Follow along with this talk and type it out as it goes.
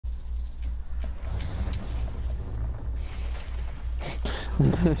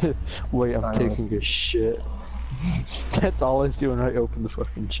Wait, I'm taking a shit. That's all I see when I open the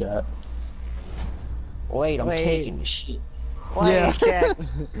fucking chat. Wait, I'm taking a shit. Wait, Yeah. shit.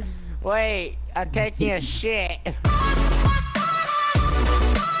 Wait, I'm taking a shit.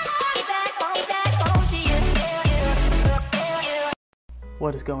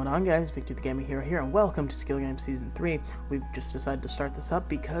 What is going on, guys? Victor the Gaming Hero here, and welcome to Skill Games Season 3. We've just decided to start this up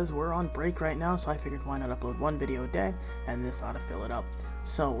because we're on break right now, so I figured why not upload one video a day, and this ought to fill it up.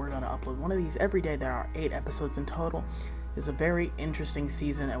 So we're going to upload one of these every day. There are 8 episodes in total. It's a very interesting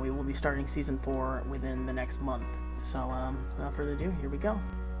season, and we will be starting Season 4 within the next month. So, without further ado, here we go.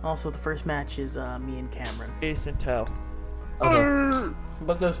 Also, the first match is me and Cameron. Face and toe. Okay.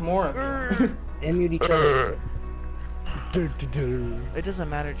 But there's more of you. And mute each other. It doesn't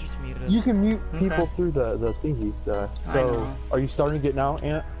matter, just mute it. You can mute people Okay. through the thingy. I So, know. are you starting to get now,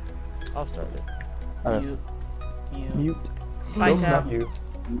 Ant? I'll start it. You. Mute. My Nope, tab. not you.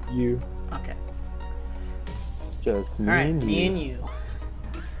 You. Okay. Just me Alright, and me you. and you.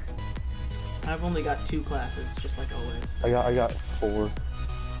 I've only got 2 classes, just like always. I got 4. No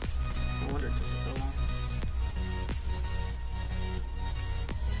wonder it took me so long.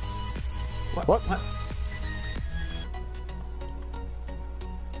 What? What?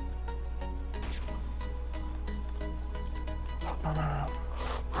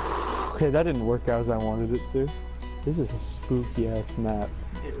 Okay, that didn't work out as I wanted it to. This is a spooky ass map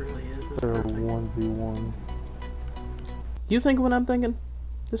It really is. It's for a perfect. 1v1. You think what I'm thinking?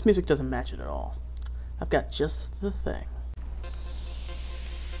 This music doesn't match it at all. I've got just the thing.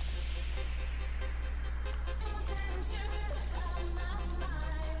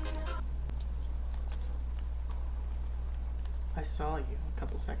 I saw you a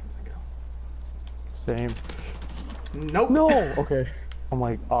couple seconds ago. Same. Nope. No! Okay. I'm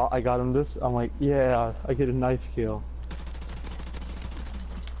like, oh, I got him this. I'm like, yeah, I get a knife kill.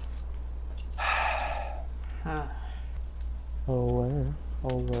 Huh. Oh, where?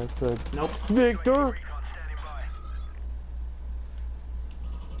 Oh, where could... Nope. Victor!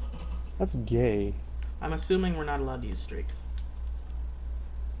 That's gay. I'm assuming we're not allowed to use streaks.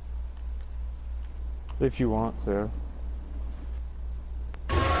 If you want to.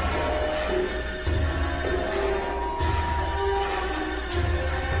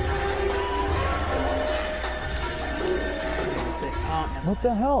 Oh, never What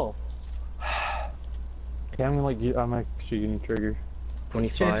the hell? Okay, I'm actually getting triggered.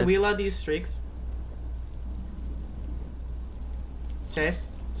 25. Chase, are we allowed to use streaks? Chase?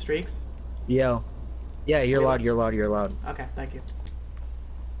 Streaks? Yo. Yeah, you're allowed, you're allowed, you're allowed. Okay, thank you.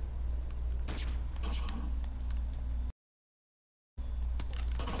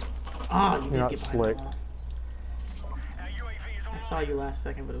 Oh, you You're did not get slick. behind the wall. I saw you last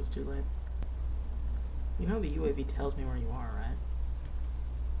second, but it was too late. You know the UAV tells me where you are, right?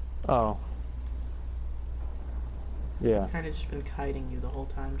 Oh. Yeah. I've kind of just been kiting you the whole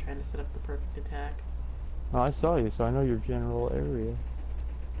time, trying to set up the perfect attack. Oh, I saw you, so I know your general area.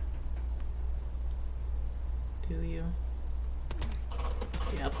 Do you?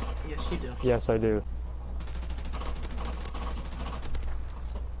 Yep. Yes, you do. Yes, I do.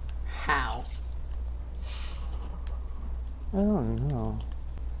 How? I don't know.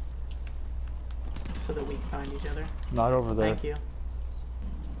 So that we can find each other. Not over there. Thank you.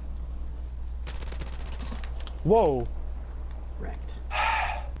 Whoa! Wrecked.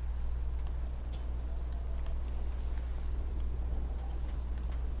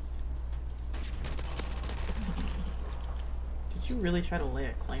 Did you really try to lay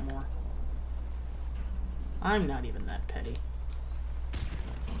a claymore? I'm not even that petty.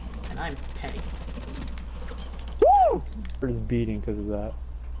 And I'm petty. Woo! We're just beating because of that.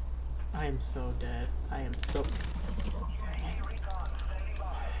 I am so dead. I am so... Dang it.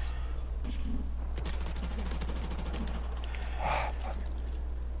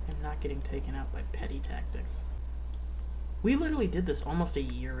 I'm not getting taken out by petty tactics. We literally did this almost a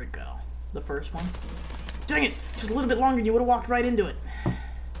year ago. The first one. Dang it! Just a little bit longer and you would have walked right into it.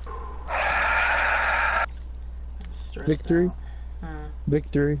 I'm stressed Victory? out.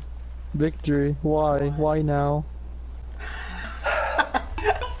 Victory. Victory. Why? Why now?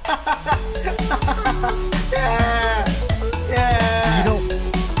 Yeah! Yeah! You don't...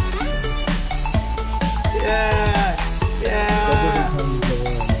 Yeah! Yeah!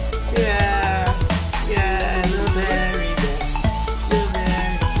 Yeah! Yeah! The very best. The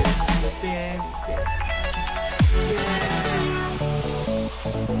very best. The very best.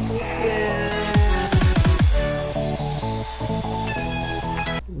 Yeah!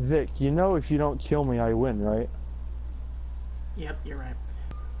 Vic, you know if you don't kill me, I win, right? Yep, you're right.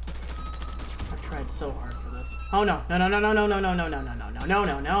 I've tried so hard for this. this. Oh no. No, no, no, no, no, no, no, no, no, no, no, no, no,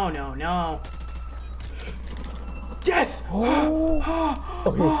 no, no, no, no. Yes!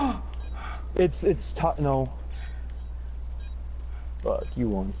 Okay. It's top. No. Fuck, you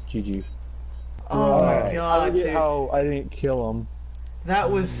won. GG. Oh my Alright. god, I dude. get how I didn't kill him.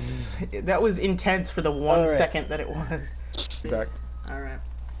 That was intense for the 1 second that it was. Correct. Alright.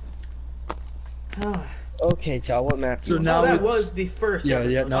 Oh. Okay, Tal, what map? So you now want? that it's- was the first yeah,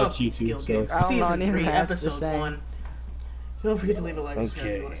 episode now of it's you two, Skill so- Games I don't know Season any 3, maps to Episode say. 1. Don't forget to leave a like and subscribe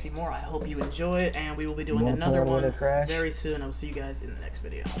if you Okay. want to see more. I hope you enjoy it, and we will be doing You want another Portal one to crash? very soon. I will see you guys in the next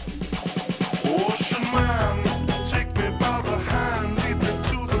video.